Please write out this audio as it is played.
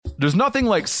There's nothing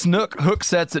like snook hook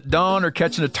sets at dawn or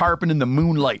catching a tarpon in the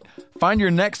moonlight. Find your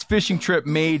next fishing trip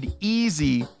made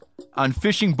easy on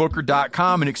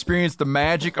fishingbooker.com and experience the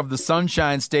magic of the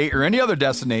Sunshine State or any other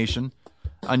destination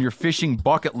on your fishing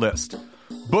bucket list.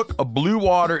 Book a blue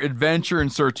water adventure in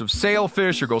search of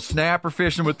sailfish or go snapper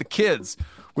fishing with the kids.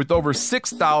 With over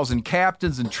 6,000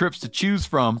 captains and trips to choose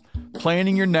from,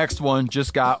 planning your next one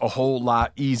just got a whole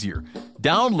lot easier.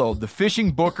 Download the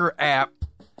Fishing Booker app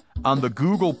on the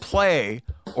Google Play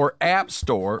or App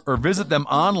Store or visit them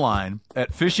online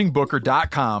at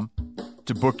fishingbooker.com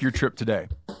to book your trip today.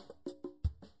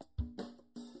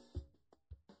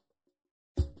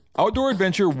 Outdoor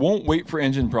adventure won't wait for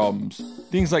engine problems.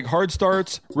 Things like hard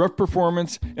starts, rough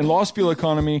performance, and lost fuel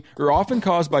economy are often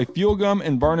caused by fuel gum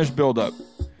and varnish buildup.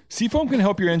 Seafoam can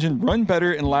help your engine run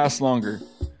better and last longer.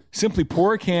 Simply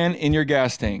pour a can in your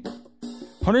gas tank.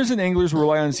 Hunters and anglers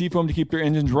rely on Seafoam to keep their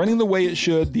engines running the way it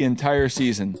should the entire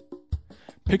season.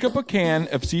 Pick up a can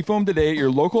of Seafoam today at your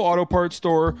local auto parts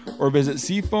store or visit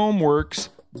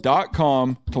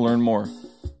SeafoamWorks.com to learn more.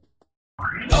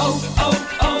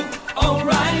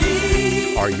 O'Reilly.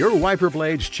 Are your wiper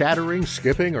blades chattering,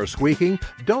 skipping, or squeaking?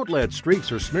 Don't let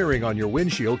streaks or smearing on your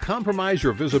windshield compromise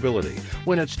your visibility.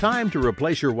 When it's time to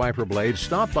replace your wiper blades,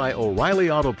 stop by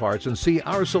O'Reilly Auto Parts and see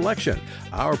our selection.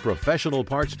 Our professional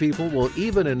parts people will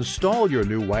even install your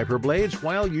new wiper blades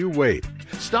while you wait.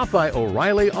 Stop by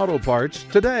O'Reilly Auto Parts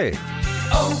today.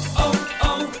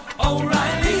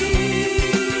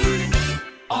 O'Reilly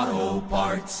Auto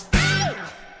Parts.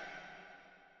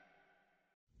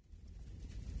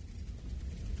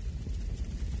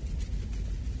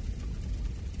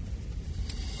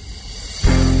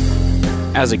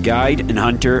 As a guide and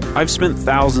hunter, I've spent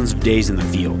thousands of days in the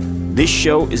field. This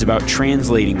show is about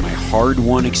translating my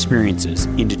hard-won experiences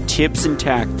into tips and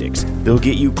tactics that'll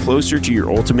get you closer to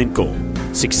your ultimate goal,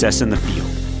 success in the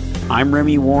field. I'm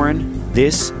Remy Warren.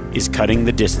 This is Cutting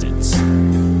the Distance.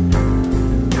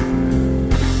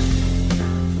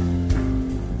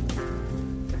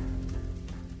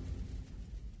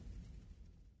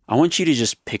 I want you to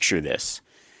just picture this.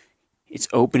 It's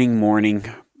opening morning,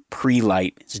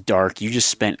 pre-light, it's dark. You just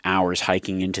spent hours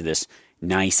hiking into this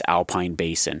nice alpine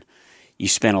basin. You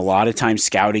spent a lot of time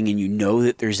scouting and you know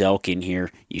that there's elk in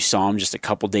here. You saw them just a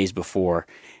couple days before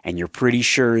and you're pretty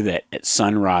sure that at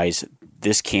sunrise,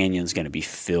 this canyon's going to be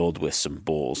filled with some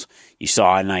bulls. You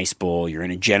saw a nice bull, you're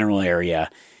in a general area,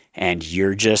 and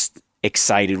you're just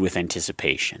excited with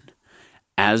anticipation.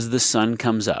 As the sun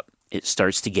comes up, it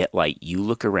starts to get light. You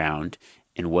look around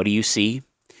and what do you see?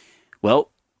 Well,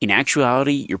 in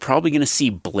actuality, you're probably going to see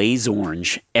blaze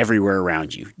orange everywhere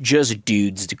around you. Just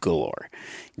dudes galore.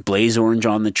 Blaze orange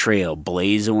on the trail,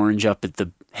 blaze orange up at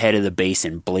the head of the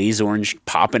basin, blaze orange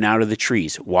popping out of the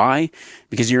trees. Why?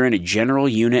 Because you're in a general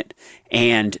unit,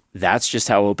 and that's just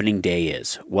how opening day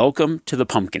is. Welcome to the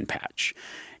pumpkin patch.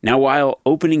 Now, while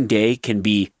opening day can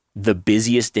be the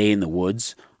busiest day in the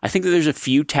woods, I think that there's a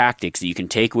few tactics that you can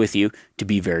take with you to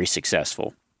be very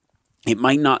successful. It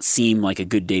might not seem like a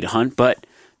good day to hunt, but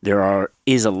there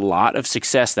is a lot of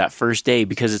success that first day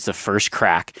because it's the first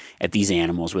crack at these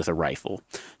animals with a rifle.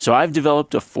 So I've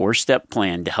developed a 4-step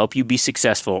plan to help you be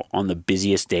successful on the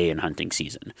busiest day in hunting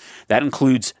season. That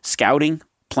includes scouting,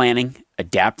 planning,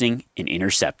 adapting, and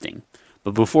intercepting.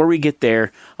 But before we get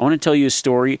there, I want to tell you a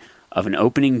story of an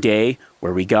opening day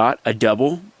where we got a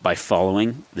double by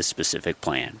following the specific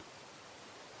plan.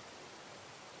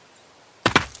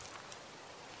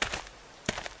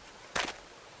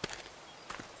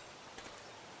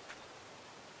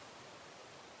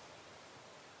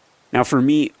 Now for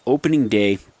me, opening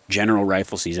day, general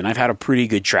rifle season, I've had a pretty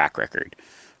good track record.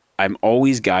 I'm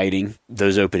always guiding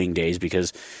those opening days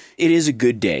because it is a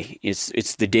good day.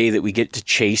 It's the day that we get to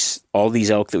chase all these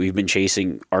elk that we've been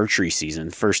chasing archery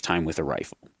season, first time with a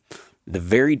rifle. The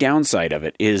very downside of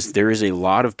it is there is a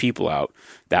lot of people out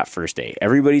that first day.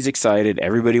 Everybody's excited.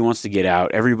 Everybody wants to get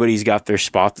out. Everybody's got their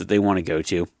spot that they want to go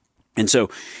to. And so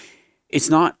it's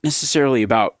not necessarily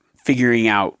about figuring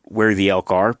out where the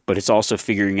elk are, but it's also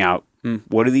figuring out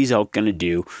what are these elk going to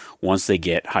do once they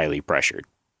get highly pressured.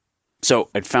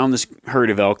 So I'd found this herd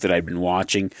of elk that I'd been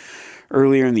watching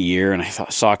earlier in the year, and I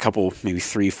saw a couple, maybe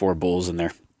 3-4 bulls in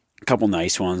there, a couple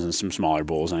nice ones and some smaller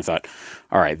bulls, and I thought,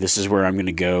 all right, this is where I'm going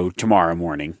to go tomorrow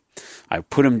morning. I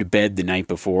put them to bed the night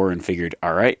before and figured,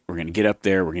 all right, we're going to get up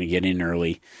there, we're going to get in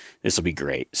early, this will be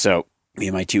great. So me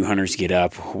and my 2 hunters get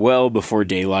up well before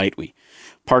daylight. We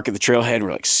park at the trailhead.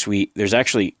 We're like, sweet. There's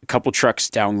actually a couple trucks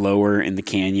down lower in the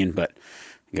canyon, but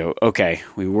go, okay,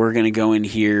 we were going to go in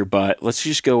here, but let's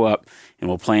just go up and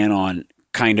we'll plan on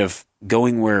kind of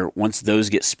going where once those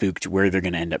get spooked, where they're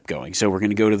going to end up going. So we're going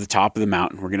to go to the top of the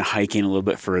mountain. We're going to hike in a little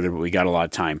bit further, but we got a lot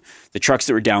of time. The trucks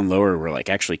that were down lower were like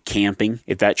actually camping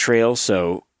at that trail.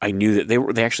 So I knew that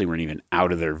they actually weren't even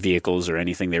out of their vehicles or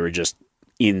anything. They were just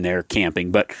in there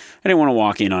camping, but I didn't want to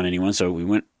walk in on anyone. So we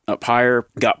went up higher,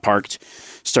 got parked,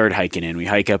 started hiking in. We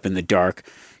hike up in the dark,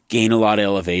 gain a lot of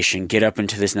elevation, get up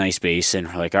into this nice basin.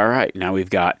 We're like, all right, now we've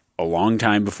got a long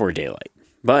time before daylight,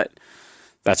 but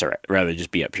that's all right. I'd rather just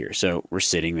be up here. So we're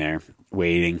sitting there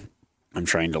waiting. I'm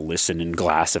trying to listen in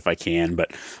glass if I can,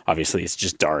 but obviously it's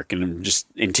just dark, and I'm just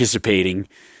anticipating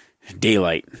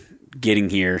daylight getting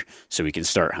here so we can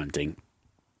start hunting.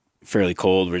 Fairly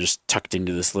cold. We're just tucked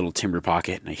into this little timber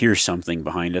pocket, and I hear something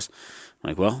behind us.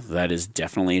 I'm like, well, that is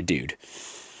definitely a dude.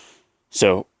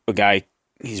 So a guy,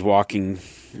 he's walking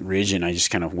ridge, and I just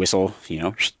kind of whistle,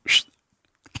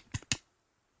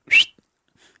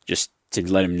 just to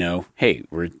let him know, hey,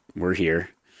 we're here.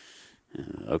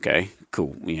 Okay,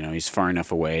 cool. He's far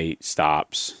enough away,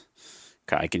 stops.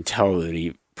 I can tell that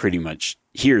he pretty much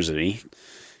hears me.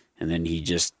 And then he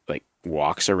just like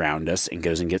walks around us and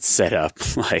goes and gets set up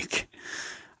like,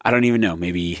 I don't even know,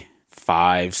 maybe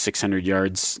 500-600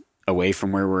 yards away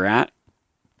from where we're at.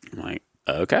 I'm like,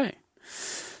 okay.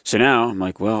 So now I'm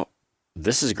like, well,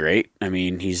 this is great. I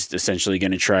mean, he's essentially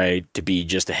going to try to be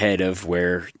just ahead of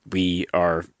where we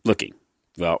are looking.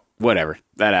 Well, whatever.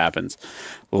 That happens.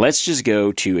 Let's just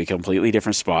go to a completely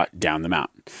different spot down the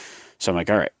mountain. So I'm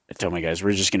like, all right. I tell my guys,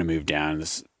 we're just going to move down.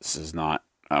 This is not,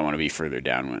 I want to be further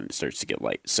down when it starts to get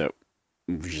light. So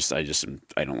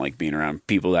I don't like being around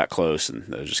people that close, and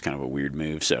that was just kind of a weird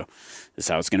move. So this is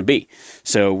how it's going to be.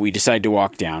 So we decide to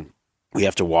walk down. We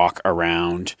have to walk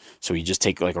around. So we just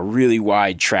take like a really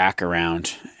wide track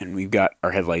around, and we've got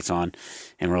our headlights on,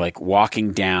 and we're like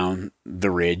walking down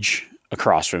the ridge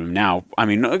across from him. Now, I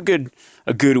mean, a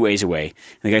good ways away.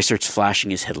 And the guy starts flashing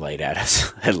his headlamp.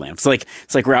 It's like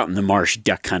we're out in the marsh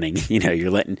duck hunting.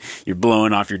 You're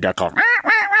blowing off your duck call,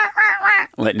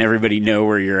 letting everybody know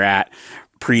where you're at,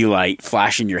 pre-light,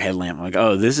 flashing your headlamp. I'm like,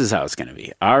 oh, this is how it's going to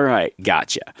be. All right,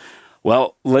 gotcha.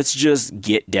 Well, let's just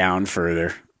get down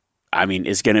further. I mean,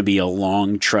 it's going to be a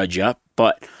long trudge up,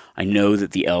 but I know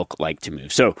that the elk like to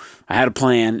move. So I had a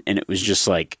plan, and it was just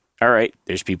like, all right,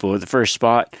 there's people at the first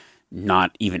spot,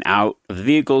 not even out of the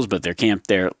vehicles, but they're camped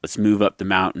there. Let's move up the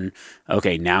mountain.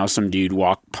 Okay, now some dude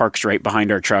parks right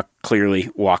behind our truck, clearly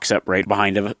walks up right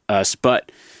behind us.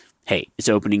 But hey, it's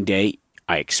opening day.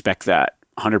 I expect that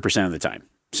 100% of the time.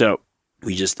 So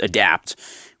we just adapt.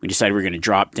 We decide we're going to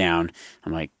drop down.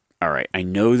 I'm like, all right, I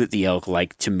know that the elk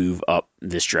like to move up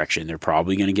this direction. They're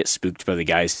probably going to get spooked by the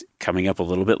guys coming up a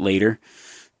little bit later.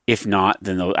 If not,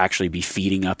 then they'll actually be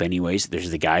feeding up anyways.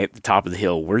 There's the guy at the top of the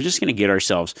hill. We're just going to get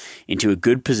ourselves into a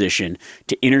good position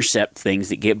to intercept things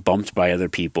that get bumped by other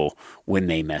people when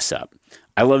they mess up.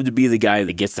 I love to be the guy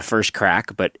that gets the first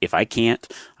crack, but if I can't,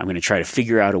 I'm going to try to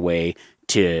figure out a way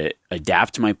to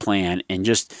adapt my plan and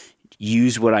just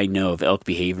use what I know of elk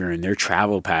behavior and their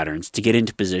travel patterns to get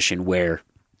into position where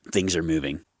things are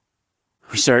moving.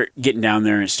 We start getting down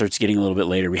there, and it starts getting a little bit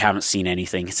later. We haven't seen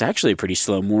anything. It's actually a pretty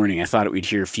slow morning. I thought we'd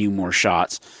hear a few more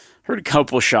shots. Heard a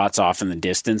couple shots off in the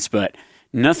distance, but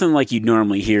nothing like you'd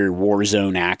normally hear war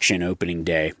zone action opening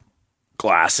day.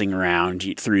 Glassing around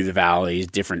through the valleys,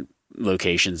 different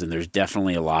locations, and there's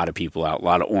definitely a lot of people out, a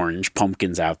lot of orange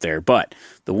pumpkins out there. But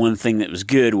the one thing that was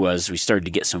good was we started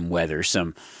to get some weather,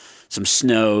 some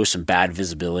snow, some bad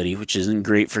visibility, which isn't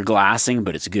great for glassing,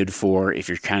 but it's good for if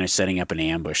you're kind of setting up an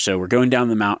ambush. So we're going down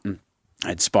the mountain.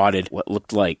 I'd spotted what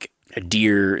looked like a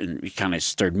deer, and we kind of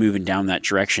started moving down that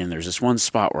direction. There's this one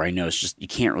spot where I know it's just, you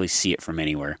can't really see it from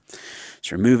anywhere.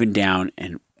 So we're moving down,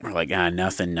 and we're like,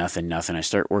 nothing. I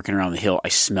start working around the hill. I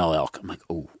smell elk. I'm like,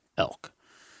 oh, elk.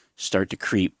 Start to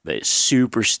creep, but it's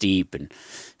super steep, and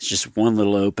it's just one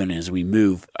little open. As we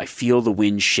move, I feel the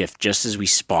wind shift just as we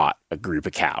spot a group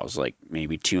of cows, like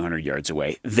maybe 200 yards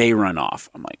away. They run off.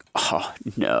 I'm like, oh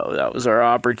no, that was our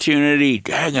opportunity.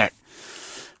 Dang it.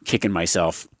 Kicking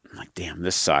myself. I'm like, damn,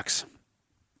 this sucks.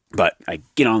 But I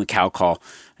get on the cow call.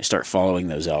 I start following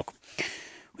those elk.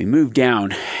 We move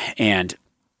down, and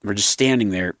we're just standing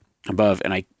there above,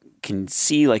 and I can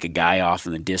see like a guy off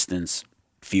in the distance,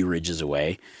 a few ridges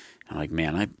away. I'm like,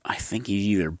 man, I think he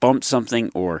either bumped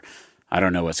something or I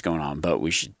don't know what's going on, but I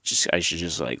should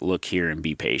just like look here and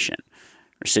be patient.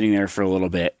 We're sitting there for a little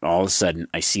bit. All of a sudden,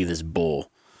 I see this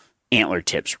bull, antler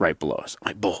tips right below us. I'm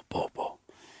like, bull.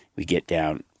 We get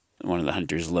down. One of the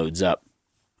hunters loads up.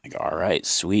 I go, all right,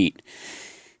 sweet.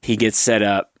 He gets set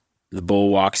up. The bull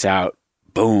walks out.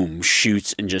 Boom,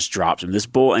 shoots and just drops him. This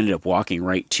bull ended up walking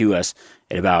right to us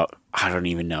at about I don't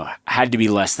even know, had to be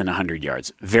less than 100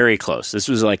 yards. Very close. This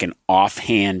was like an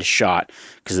offhand shot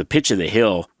because the pitch of the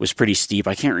hill was pretty steep.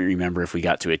 I can't remember if we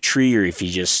got to a tree or if he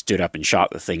just stood up and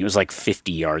shot the thing. It was like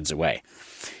 50 yards away.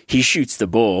 He shoots the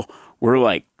bull. We're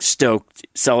like stoked,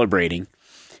 celebrating.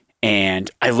 And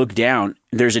I look down,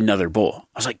 and there's another bull.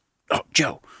 I was like, oh,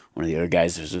 Joe. One of the other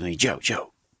guys was with me, Joe,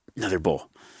 another bull.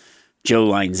 Joe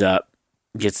lines up,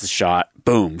 gets the shot,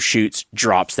 boom, shoots,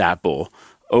 drops that bull.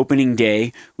 Opening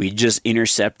day, we just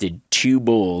intercepted 2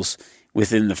 bulls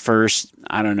within the first,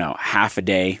 half a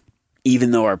day,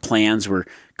 even though our plans were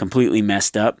completely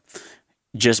messed up.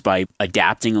 Just by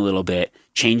adapting a little bit,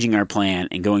 changing our plan,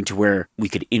 and going to where we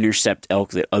could intercept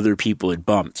elk that other people had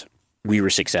bumped, we were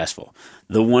successful.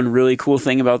 The one really cool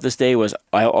thing about this day was,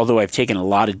 although I've taken a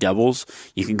lot of doubles,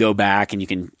 you can go back and you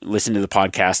can listen to the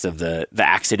podcast of the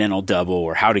accidental double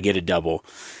or how to get a double.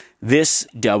 This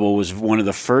double was one of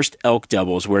the first elk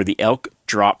doubles where the elk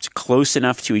dropped close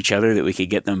enough to each other that we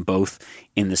could get them both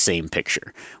in the same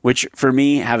picture, which for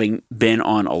me, having been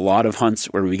on a lot of hunts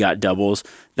where we got doubles,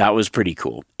 that was pretty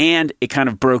cool. And it kind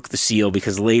of broke the seal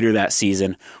because later that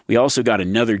season, we also got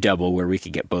another double where we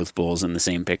could get both bulls in the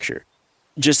same picture.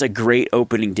 Just a great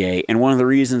opening day, and one of the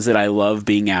reasons that I love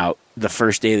being out the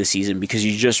first day of the season, because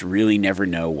you just really never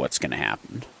know what's going to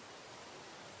happen.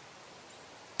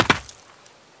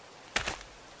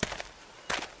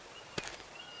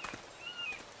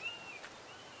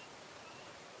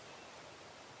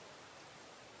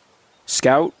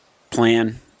 Scout,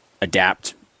 plan,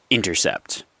 adapt,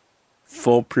 intercept.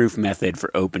 Foolproof method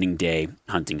for opening day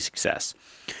hunting success.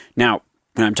 Now,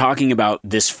 when I'm talking about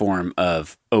this form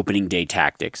of opening day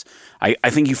tactics, I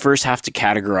think you first have to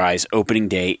categorize opening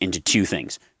day into 2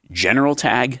 things: general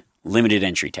tag, limited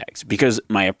entry tags, because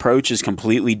my approach is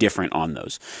completely different on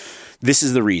those. This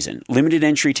is the reason. Limited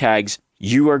entry tags,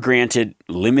 you are granted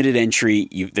limited entry.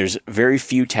 There's very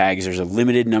few tags. There's a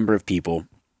limited number of people.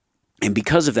 And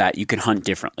because of that, you can hunt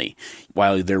differently.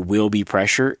 While there will be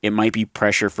pressure, it might be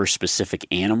pressure for specific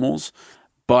animals,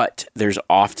 but there's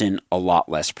often a lot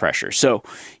less pressure. So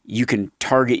you can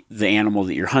target the animal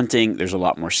that you're hunting. There's a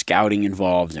lot more scouting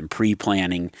involved and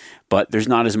pre-planning, but there's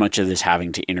not as much of this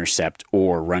having to intercept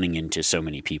or running into so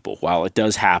many people. While it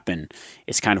does happen,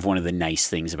 it's kind of one of the nice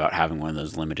things about having one of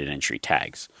those limited entry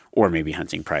tags, or maybe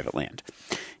hunting private land.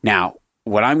 Now,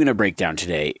 what I'm going to break down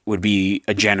today would be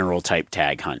a general type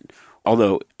tag hunt.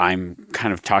 Although I'm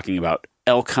kind of talking about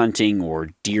elk hunting or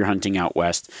deer hunting out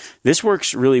west, this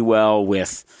works really well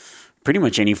with pretty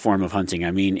much any form of hunting.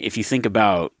 I mean, if you think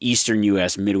about Eastern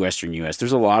U.S., Midwestern U.S.,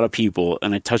 there's a lot of people,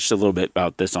 and I touched a little bit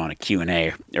about this on a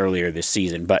Q&A earlier this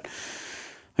season, but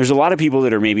there's a lot of people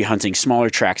that are maybe hunting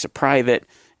smaller tracts of private,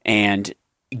 and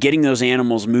getting those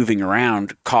animals moving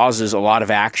around causes a lot of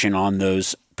action on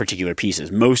those particular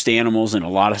pieces. Most animals in a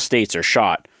lot of states are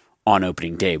shot on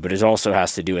opening day, but it also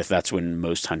has to do with that's when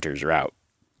most hunters are out.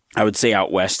 I would say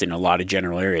out west in a lot of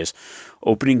general areas,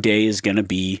 opening day is going to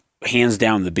be hands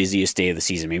down the busiest day of the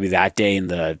season. Maybe that day and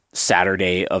the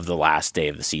Saturday of the last day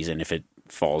of the season, if it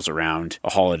falls around a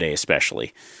holiday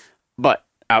especially. But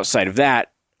outside of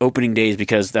that, opening day is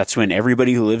because that's when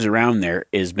everybody who lives around there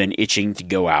has been itching to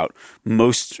go out.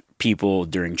 Most people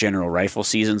during general rifle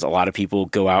seasons, a lot of people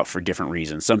go out for different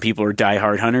reasons. Some people are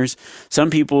diehard hunters.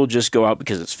 Some people just go out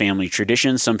because it's family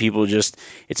tradition. Some people just,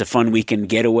 it's a fun weekend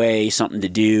getaway, something to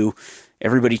do.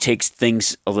 Everybody takes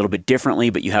things a little bit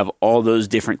differently, but you have all those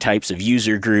different types of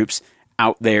user groups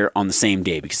out there on the same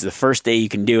day, because the first day you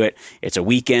can do it, it's a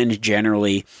weekend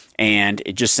generally, and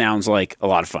it just sounds like a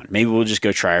lot of fun. Maybe we'll just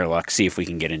go try our luck, see if we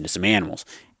can get into some animals.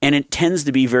 And it tends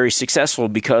to be very successful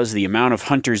because the amount of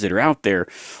hunters that are out there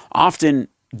often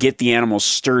get the animals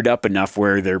stirred up enough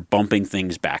where they're bumping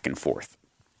things back and forth.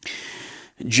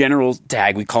 General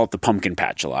tag, we call it the pumpkin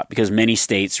patch a lot because many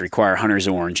states require hunter's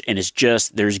orange, and it's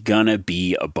just, there's gonna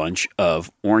be a bunch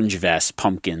of orange vests,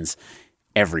 pumpkins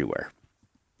everywhere.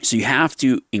 So you have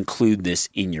to include this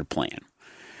in your plan.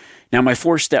 Now, my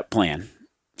 4-step plan,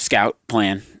 scout,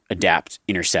 plan, adapt,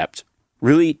 intercept,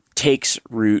 really takes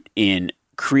root in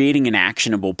creating an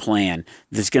actionable plan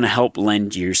that's going to help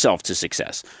lend yourself to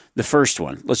success. The first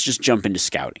one, let's just jump into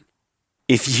scouting.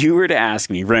 If you were to ask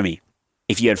me, Remy,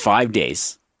 if you had 5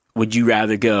 days, would you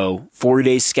rather go 4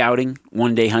 days scouting,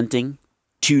 1 day hunting,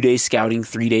 2 days scouting,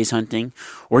 3 days hunting,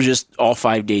 or just all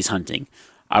 5 days hunting?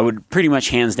 I would pretty much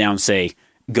hands down say,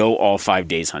 go all 5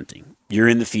 days hunting. You're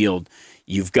in the field.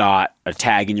 You've got a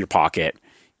tag in your pocket.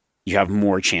 You have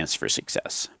more chance for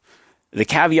success. The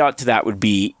caveat to that would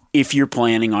be if you're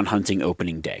planning on hunting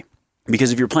opening day.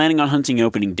 Because if you're planning on hunting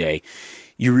opening day,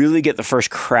 you really get the first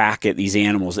crack at these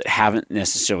animals that haven't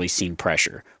necessarily seen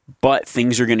pressure. But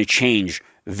things are going to change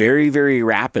very, very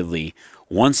rapidly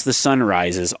once the sun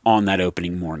rises on that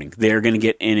opening morning. They're going to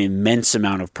get an immense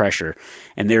amount of pressure,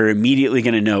 and they're immediately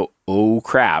going to know, oh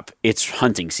crap, it's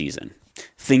hunting season.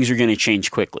 Things are going to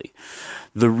change quickly.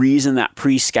 The reason that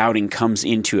pre-scouting comes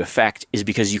into effect is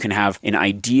because you can have an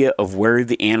idea of where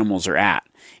the animals are at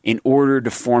in order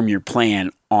to form your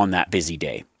plan on that busy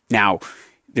day. Now,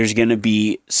 there's going to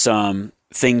be some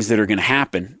things that are going to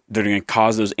happen that are going to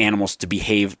cause those animals to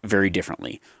behave very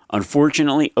differently.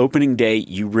 Unfortunately, opening day,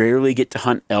 you rarely get to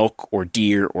hunt elk or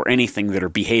deer or anything that are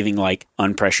behaving like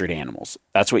unpressured animals.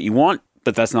 That's what you want,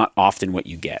 but that's not often what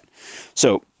you get.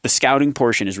 So the scouting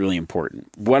portion is really important.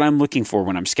 What I'm looking for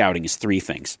when I'm scouting is three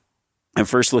things. I'm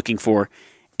first looking for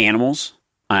animals.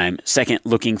 I'm second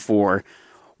looking for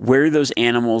where those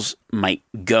animals might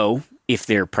go if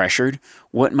they're pressured.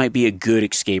 What might be a good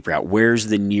escape route? Where's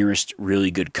the nearest really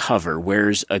good cover?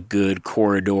 Where's a good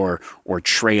corridor or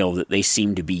trail that they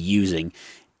seem to be using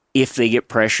if they get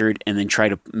pressured, and then try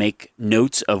to make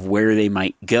notes of where they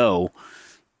might go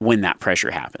when that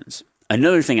pressure happens.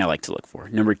 Another thing I like to look for,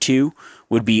 number 2,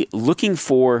 would be looking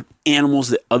for animals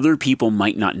that other people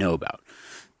might not know about.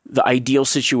 The ideal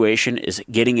situation is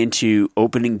getting into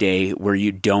opening day where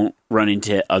you don't run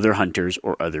into other hunters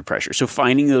or other pressure. So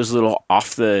finding those little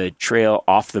off the trail,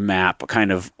 off the map,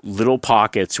 kind of little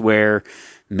pockets where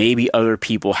maybe other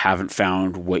people haven't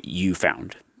found what you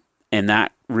found. And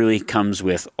that really comes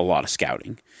with a lot of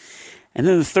scouting. And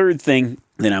then the third thing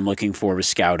that I'm looking for with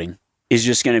scouting is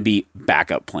just going to be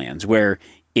backup plans, where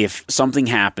if something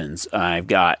happens, I've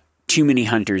got too many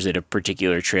hunters at a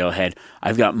particular trailhead,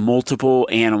 I've got multiple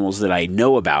animals that I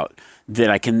know about that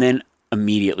I can then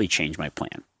immediately change my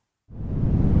plan.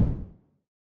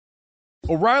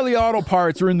 O'Reilly Auto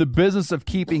Parts are in the business of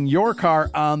keeping your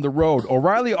car on the road.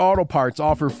 O'Reilly Auto Parts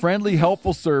offer friendly,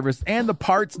 helpful service and the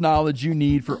parts knowledge you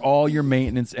need for all your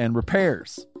maintenance and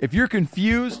repairs. If you're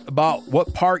confused about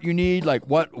what part you need, like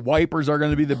what wipers are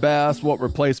going to be the best, what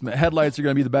replacement headlights are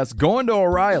going to be the best, go into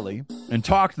O'Reilly and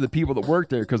talk to the people that work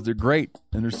there, because they're great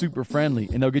and they're super friendly,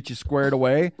 and they'll get you squared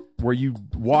away where you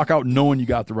walk out knowing you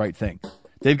got the right thing.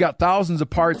 They've got thousands of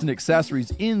parts and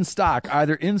accessories in stock,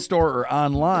 either in-store or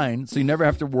online, so you never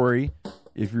have to worry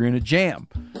if you're in a jam.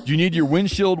 Do you need your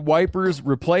windshield wipers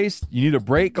replaced? You need a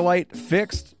brake light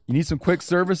fixed? You need some quick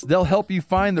service? They'll help you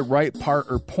find the right part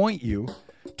or point you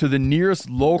to the nearest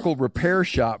local repair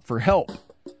shop for help.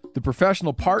 The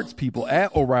professional parts people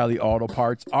at O'Reilly Auto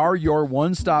Parts are your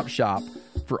one-stop shop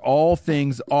for all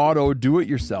things auto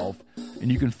do-it-yourself,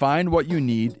 and you can find what you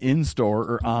need in-store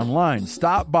or online.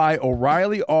 Stop by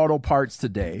O'Reilly Auto Parts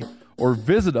today or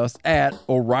visit us at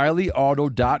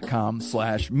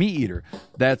O'ReillyAuto.com/MeatEater.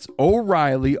 That's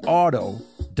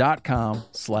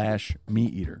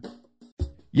O'ReillyAuto.com/MeatEater.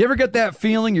 You ever get that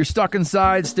feeling you're stuck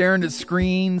inside staring at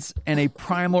screens and a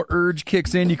primal urge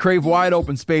kicks in? You crave wide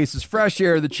open spaces, fresh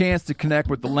air, the chance to connect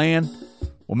with the land.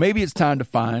 Well, maybe it's time to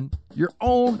find your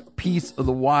own piece of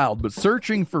the wild, but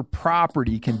searching for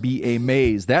property can be a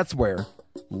maze. That's where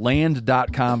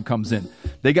Land.com comes in.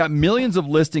 They got millions of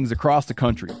listings across the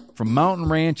country, from mountain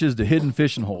ranches to hidden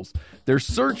fishing holes. Their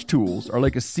search tools are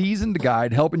like a seasoned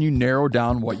guide helping you narrow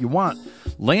down what you want.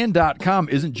 Land.com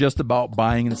isn't just about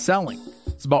buying and selling.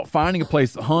 It's about finding a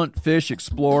place to hunt, fish,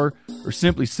 explore, or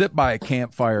simply sit by a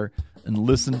campfire and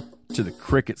listen to the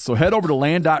crickets. So head over to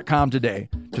Land.com today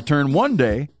to turn one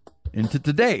day into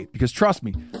today, because trust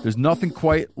me, there's nothing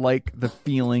quite like the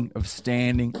feeling of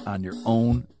standing on your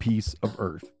own piece of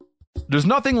earth. There's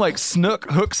nothing like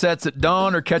snook hook sets at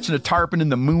dawn or catching a tarpon in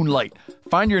the moonlight.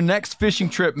 Find your next fishing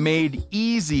trip made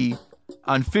easy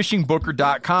on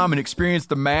fishingbooker.com and experience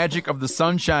the magic of the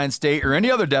Sunshine State or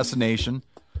any other destination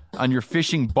on your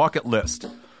fishing bucket list.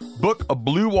 Book a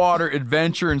blue water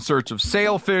adventure in search of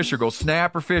sailfish or go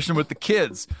snapper fishing with the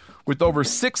kids. With over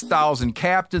 6,000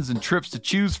 captains and trips to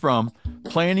choose from,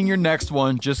 planning your next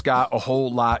one just got a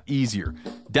whole lot easier.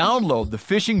 Download the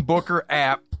Fishing Booker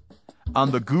app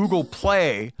on the Google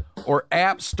Play or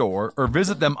App Store, or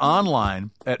visit them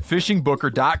online at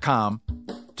fishingbooker.com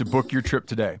to book your trip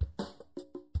today.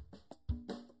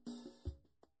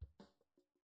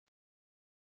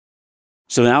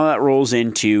 So now that rolls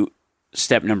into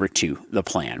step number 2, the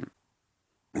plan.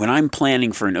 When I'm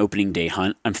planning for an opening day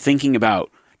hunt, I'm thinking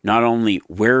about not only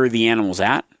where are the animals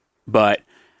at, but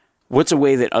what's a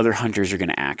way that other hunters are going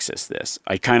to access this.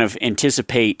 I kind of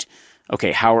anticipate,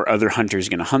 okay, how are other hunters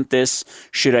going to hunt this?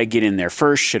 Should I get in there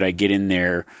first? Should I get in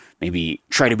there, maybe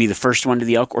try to be the first one to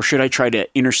the elk? Or should I try to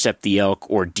intercept the elk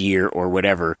or deer or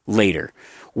whatever later?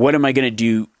 What am I going to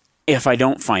do if I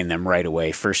don't find them right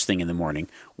away, first thing in the morning,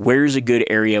 where's a good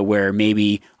area where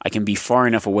maybe I can be far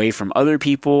enough away from other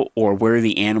people, or where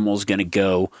the animal's going to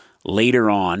go later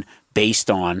on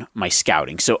based on my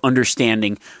scouting. So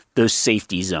understanding those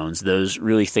safety zones, those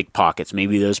really thick pockets,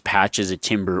 maybe those patches of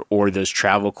timber or those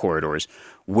travel corridors.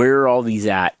 Where are all these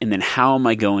at? And then how am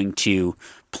I going to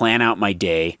plan out my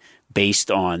day based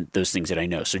on those things that I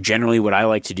know? So generally what I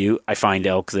like to do, I find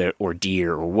elk or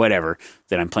deer or whatever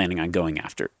that I'm planning on going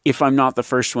after. If I'm not the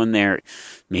first one there,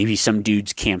 maybe some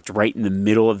dude's camped right in the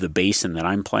middle of the basin that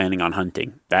I'm planning on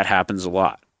hunting. That happens a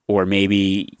lot. Or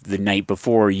maybe the night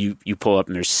before you pull up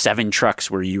and there's 7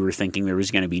 trucks where you were thinking there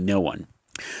was going to be no one.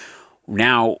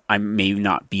 Now I may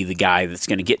not be the guy that's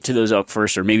going to get to those elk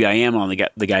first, or maybe I am on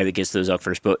the guy that gets those elk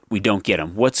first, but we don't get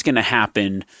them. What's going to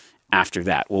happen after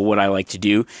that? Well, what I like to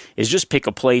do is just pick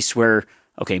a place where,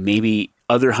 okay, maybe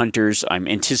other hunters, I'm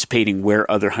anticipating where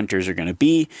other hunters are going to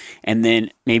be, and then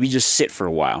maybe just sit for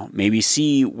a while, maybe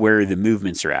see where the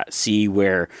movements are at, see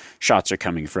where shots are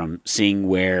coming from, seeing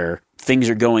where things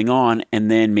are going on, and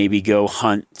then maybe go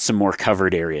hunt some more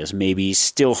covered areas, maybe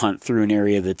still hunt through an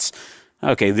area that's,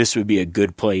 okay, this would be a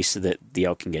good place that the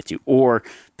elk can get to, or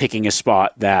picking a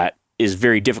spot that is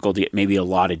very difficult to get, maybe a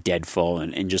lot of deadfall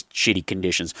and just shitty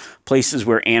conditions, places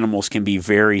where animals can be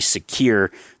very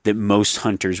secure that most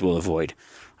hunters will avoid.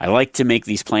 I like to make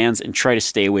these plans and try to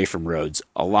stay away from roads.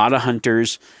 A lot of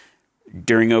hunters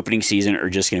during opening season are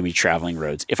just going to be traveling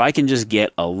roads. If I can just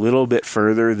get a little bit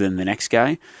further than the next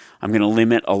guy, I'm going to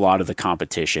limit a lot of the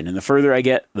competition. And the further I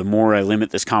get, the more I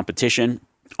limit this competition.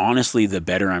 Honestly, the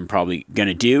better I'm probably going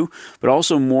to do, but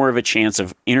also more of a chance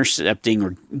of intercepting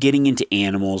or getting into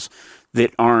animals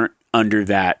that aren't under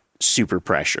that super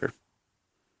pressure.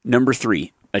 Number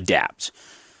 3, adapt.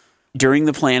 During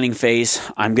the planning phase,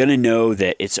 I'm going to know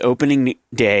that it's opening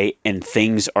day and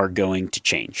things are going to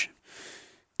change.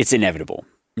 It's inevitable.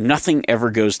 Nothing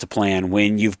ever goes to plan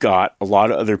when you've got a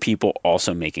lot of other people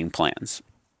also making plans.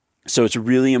 So it's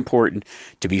really important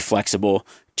to be flexible,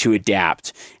 to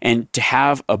adapt, and to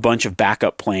have a bunch of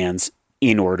backup plans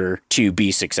in order to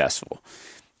be successful.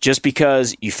 Just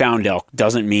because you found elk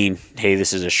doesn't mean, hey,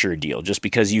 this is a sure deal. Just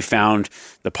because you found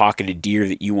the pocketed deer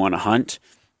that you want to hunt,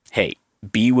 hey,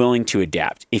 be willing to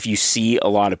adapt. If you see a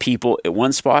lot of people at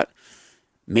one spot,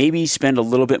 maybe spend a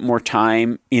little bit more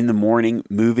time in the morning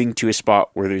moving to a spot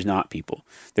where there's not people.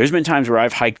 There's been times where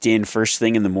I've hiked in first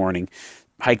thing in the morning,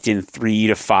 hiked in 3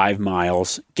 to 5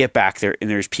 miles, get back there, and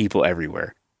there's people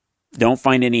everywhere. Don't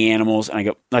find any animals, and I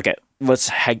go, okay, let's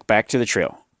hike back to the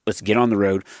trail. Let's get on the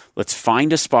road. Let's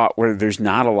find a spot where there's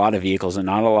not a lot of vehicles and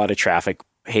not a lot of traffic.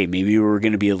 Hey, maybe we're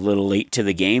going to be a little late to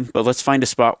the game, but let's find a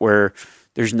spot where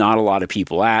there's not a lot of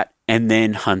people at, and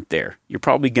then hunt there. You're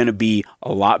probably going to be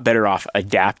a lot better off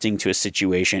adapting to a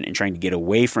situation and trying to get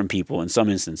away from people in some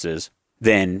instances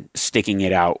than sticking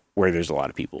it out where there's a lot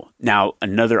of people. Now,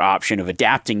 another option of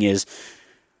adapting is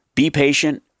be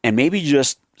patient and maybe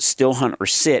just still hunt or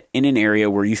sit in an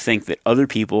area where you think that other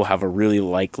people have a really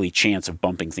likely chance of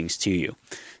bumping things to you.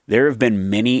 There have been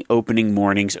many opening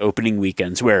mornings, opening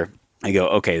weekends where I go,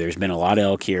 okay, there's been a lot of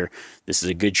elk here. This is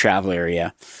a good travel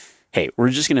area. Hey, we're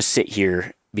just going to sit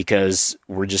here because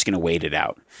we're just going to wait it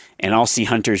out. And I'll see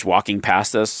hunters walking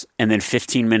past us, and then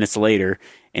 15 minutes later,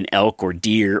 an elk or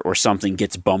deer or something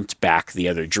gets bumped back the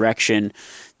other direction.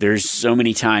 There's so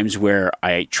many times where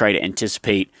I try to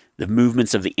anticipate the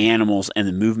movements of the animals and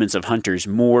the movements of hunters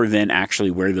more than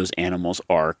actually where those animals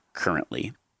are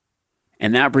currently.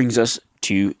 And that brings us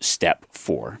to step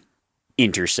 4,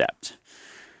 intercept.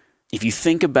 If you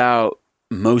think about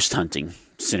most hunting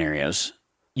scenarios,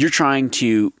 you're trying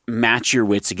to match your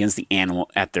wits against the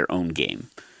animal at their own game.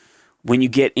 When you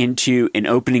get into an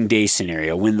opening day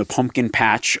scenario, when the pumpkin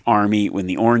patch army, when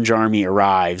the orange army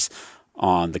arrives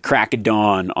on the crack of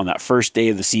dawn on that first day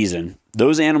of the season,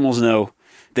 those animals know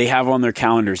they have on their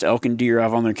calendars, elk and deer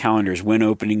have on their calendars when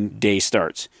opening day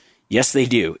starts. Yes, they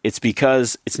do. It's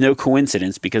because it's no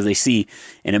coincidence because they see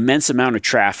an immense amount of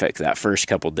traffic that first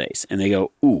couple days and they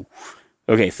go, ooh,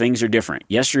 okay, things are different.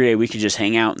 Yesterday, we could just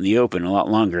hang out in the open a lot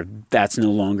longer. That's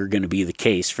no longer going to be the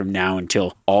case from now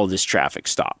until all this traffic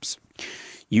stops.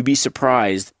 You'd be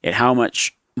surprised at how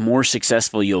much more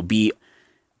successful you'll be.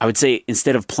 I would say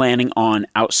instead of planning on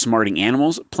outsmarting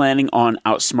animals, planning on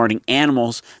outsmarting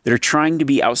animals that are trying to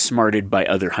be outsmarted by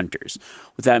other hunters.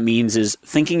 What that means is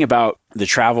thinking about the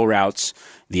travel routes,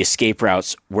 the escape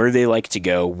routes, where they like to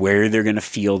go, where they're going to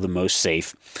feel the most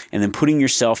safe, and then putting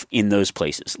yourself in those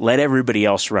places. Let everybody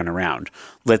else run around.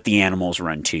 Let the animals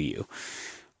run to you.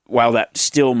 While that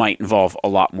still might involve a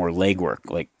lot more legwork,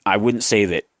 like I wouldn't say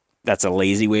that that's a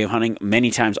lazy way of hunting.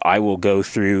 Many times I will go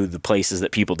through the places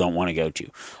that people don't want to go to.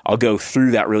 I'll go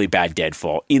through that really bad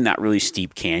deadfall, in that really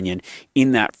steep canyon,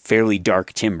 in that fairly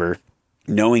dark timber,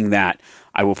 knowing that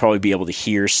I will probably be able to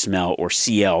hear, smell, or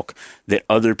see elk that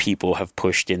other people have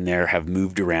pushed in there, have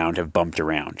moved around, have bumped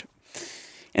around.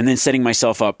 And then setting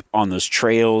myself up on those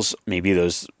trails, maybe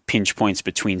those pinch points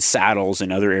between saddles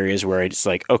and other areas where it's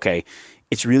like, okay,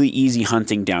 it's really easy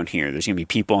hunting down here. There's going to be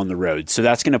people on the road. So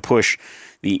that's going to push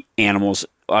the animals,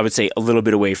 I would say, a little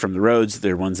bit away from the roads.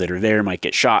 The ones that are there might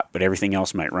get shot, but everything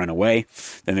else might run away.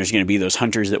 Then there's going to be those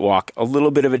hunters that walk a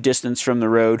little bit of a distance from the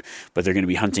road, but they're going to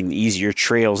be hunting the easier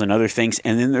trails and other things.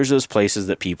 And then there's those places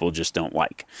that people just don't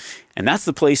like. And that's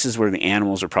the places where the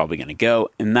animals are probably going to go.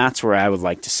 And that's where I would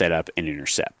like to set up and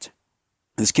intercept.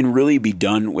 This can really be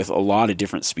done with a lot of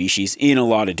different species in a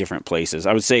lot of different places.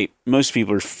 I would say most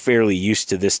people are fairly used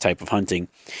to this type of hunting.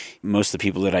 Most of the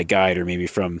people that I guide are maybe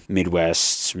from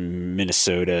Midwest,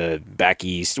 Minnesota, back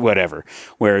east, whatever,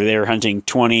 where they're hunting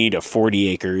 20 to 40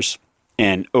 acres,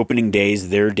 and opening day is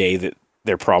their day that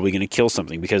they're probably going to kill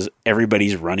something because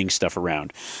everybody's running stuff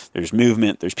around. There's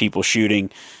movement, there's people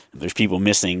shooting, there's people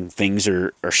missing, things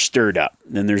are stirred up.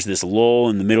 Then there's this lull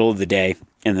in the middle of the day,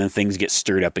 and then things get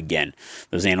stirred up again.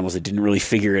 Those animals that didn't really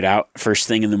figure it out first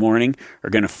thing in the morning are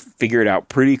going to figure it out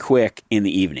pretty quick in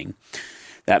the evening.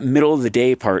 That middle of the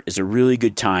day part is a really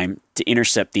good time to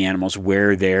intercept the animals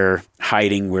where they're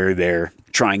hiding, where they're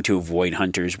trying to avoid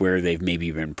hunters, where they've maybe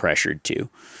been pressured to.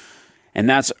 And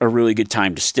that's a really good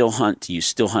time to still hunt, to use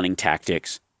still hunting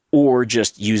tactics, or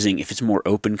just using, if it's more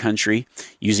open country,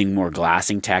 using more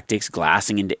glassing tactics,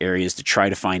 glassing into areas to try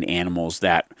to find animals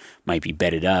that might be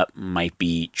bedded up, might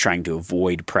be trying to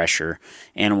avoid pressure,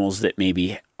 animals that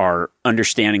maybe are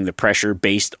understanding the pressure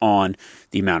based on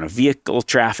the amount of vehicle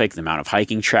traffic, the amount of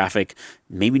hiking traffic,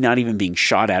 maybe not even being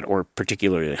shot at or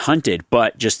particularly hunted,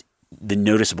 but just the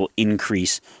noticeable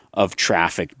increase of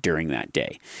traffic during that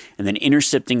day. And then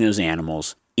intercepting those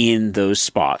animals in those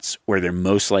spots where they're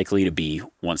most likely to be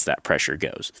once that pressure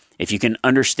goes. If you can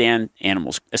understand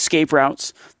animals' escape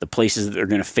routes, the places that they're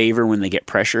going to favor when they get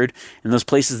pressured, and those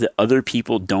places that other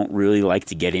people don't really like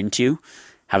to get into,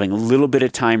 having a little bit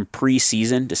of time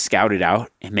pre-season to scout it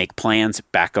out and make plans,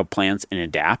 backup plans, and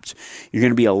adapt, you're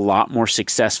going to be a lot more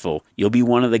successful. You'll be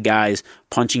one of the guys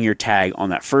punching your tag on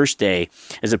that first day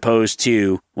as opposed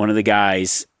to one of the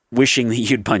guys wishing that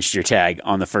you'd punched your tag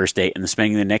on the first day and then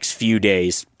spending the next few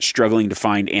days struggling to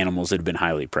find animals that have been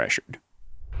highly pressured.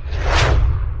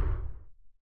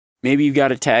 Maybe you've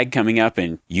got a tag coming up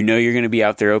and you know you're going to be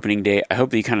out there opening day. I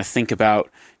hope that you kind of think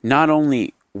about not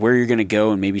only where you're going to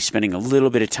go and maybe spending a little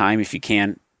bit of time, if you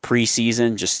can,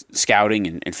 pre-season, just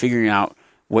scouting and figuring out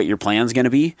what your plan's going to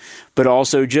be, but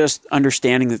also just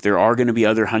understanding that there are going to be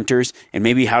other hunters and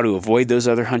maybe how to avoid those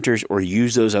other hunters or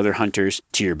use those other hunters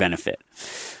to your benefit.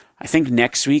 I think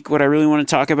next week what I really want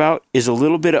to talk about is a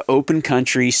little bit of open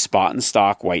country spot and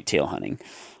stock whitetail hunting.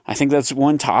 I think that's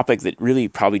one topic that really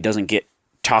probably doesn't get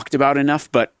talked about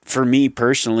enough, but for me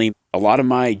personally, a lot of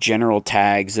my general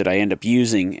tags that I end up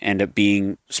using end up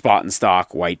being spot and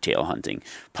stock whitetail hunting,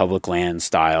 public land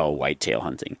style whitetail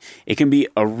hunting. It can be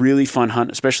a really fun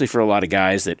hunt, especially for a lot of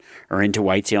guys that are into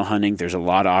whitetail hunting. There's a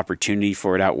lot of opportunity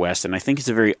for it out west, and I think it's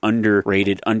a very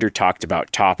underrated, under-talked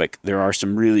about topic. There are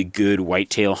some really good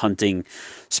whitetail hunting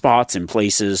spots and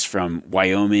places from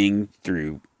Wyoming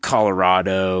through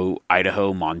Colorado,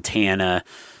 Idaho, Montana.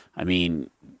 I mean,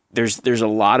 there's a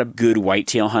lot of good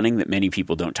whitetail hunting that many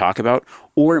people don't talk about,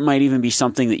 or it might even be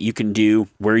something that you can do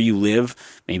where you live.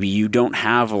 Maybe you don't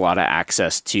have a lot of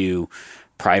access to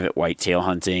private whitetail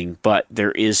hunting, but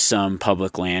there is some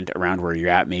public land around where you're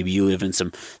at. Maybe you live in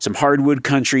some hardwood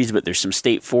countries, but there's some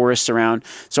state forests around.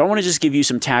 So I want to just give you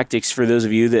some tactics for those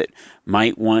of you that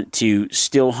might want to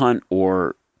still hunt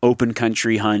or open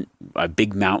country hunt, a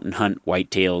big mountain hunt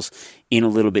whitetails in a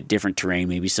little bit different terrain,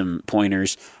 maybe some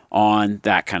pointers on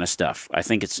that kind of stuff. I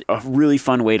think it's a really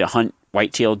fun way to hunt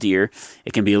whitetail deer.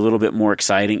 It can be a little bit more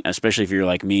exciting, especially if you're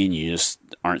like me and you just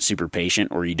aren't super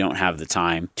patient or you don't have the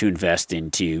time to invest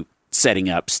into setting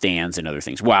up stands and other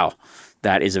things. Wow,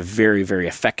 that is a very, very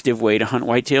effective way to hunt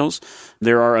whitetails.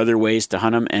 There are other ways to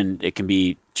hunt them, and it can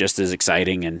be just as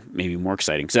exciting and maybe more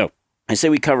exciting. So I say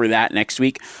we cover that next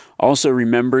week. Also,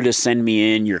 remember to send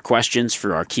me in your questions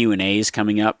for our Q&As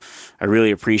coming up. I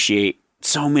really appreciate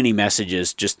so many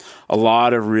messages, just a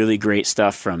lot of really great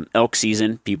stuff from elk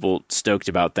season. People stoked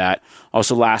about that.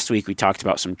 Also, last week we talked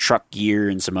about some truck gear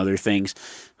and some other things.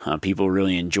 People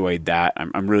really enjoyed that.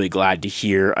 I'm really glad to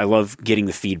hear. I love getting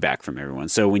the feedback from everyone.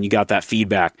 So when you got that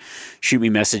feedback, shoot me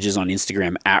messages on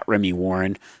Instagram at Remy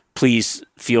Warren. Please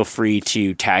feel free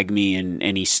to tag me in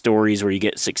any stories where you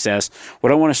get success.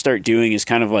 What I want to start doing is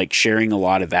kind of like sharing a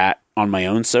lot of that on my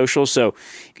own social. So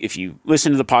if you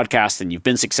listen to the podcast and you've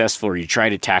been successful or you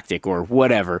tried a tactic or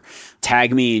whatever,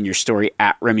 tag me in your story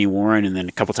at Remy Warren. And then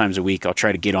a couple times a week, I'll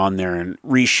try to get on there and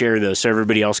reshare those so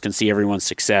everybody else can see everyone's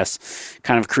success,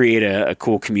 kind of create a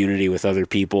cool community with other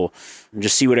people and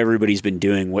just see what everybody's been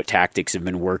doing, what tactics have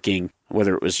been working,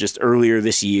 whether it was just earlier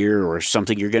this year or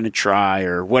something you're going to try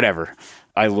or whatever.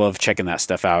 I love checking that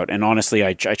stuff out. And honestly,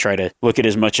 I try to look at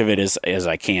as much of it as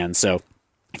I can. So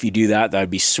if you do that, that'd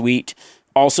be sweet.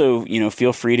 Also,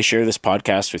 feel free to share this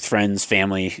podcast with friends,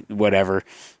 family, whatever.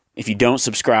 If you don't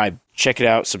subscribe, check it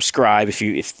out. Subscribe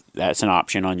if that's an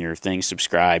option on your thing.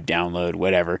 Subscribe, download,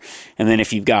 whatever. And then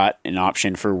if you've got an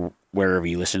option for wherever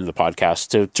you listen to the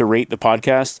podcast to rate the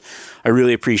podcast, I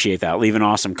really appreciate that. Leave an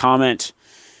awesome comment.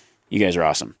 You guys are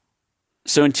awesome.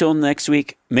 So until next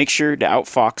week, make sure to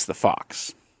outfox the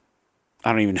fox.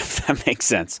 I don't even know if that makes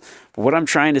sense. But what I'm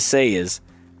trying to say is,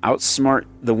 outsmart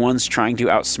the ones trying to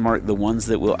outsmart the ones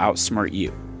that will outsmart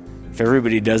you. If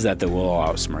everybody does that, then we'll all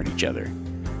outsmart each other.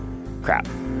 Crap.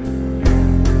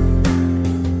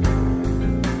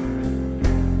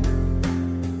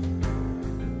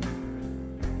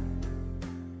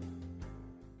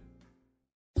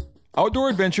 Outdoor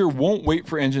adventure won't wait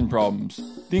for engine problems.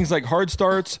 Things like hard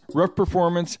starts, rough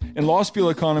performance, and lost fuel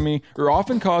economy are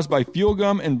often caused by fuel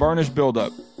gum and varnish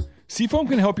buildup. Seafoam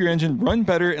can help your engine run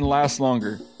better and last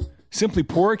longer. Simply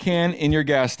pour a can in your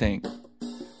gas tank.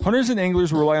 Hunters and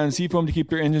anglers rely on Seafoam to keep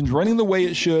their engines running the way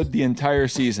it should the entire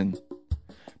season.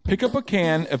 Pick up a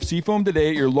can of Seafoam today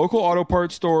at your local auto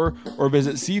parts store or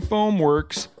visit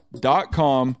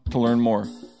seafoamworks.com to learn more.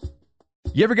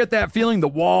 You ever get that feeling the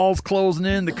walls closing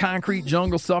in, the concrete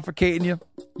jungle suffocating you?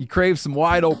 You crave some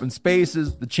wide open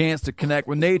spaces, the chance to connect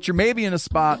with nature, maybe in a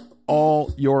spot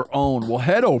all your own. Well,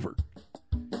 head over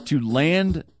to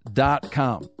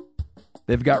land.com.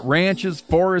 They've got ranches,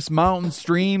 forests, mountains,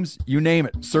 streams, you name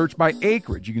it. Search by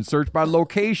acreage. You can search by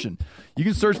location. You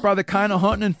can search by the kind of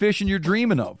hunting and fishing you're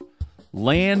dreaming of.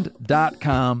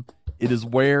 Land.com. It is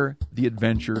where the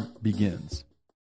adventure begins.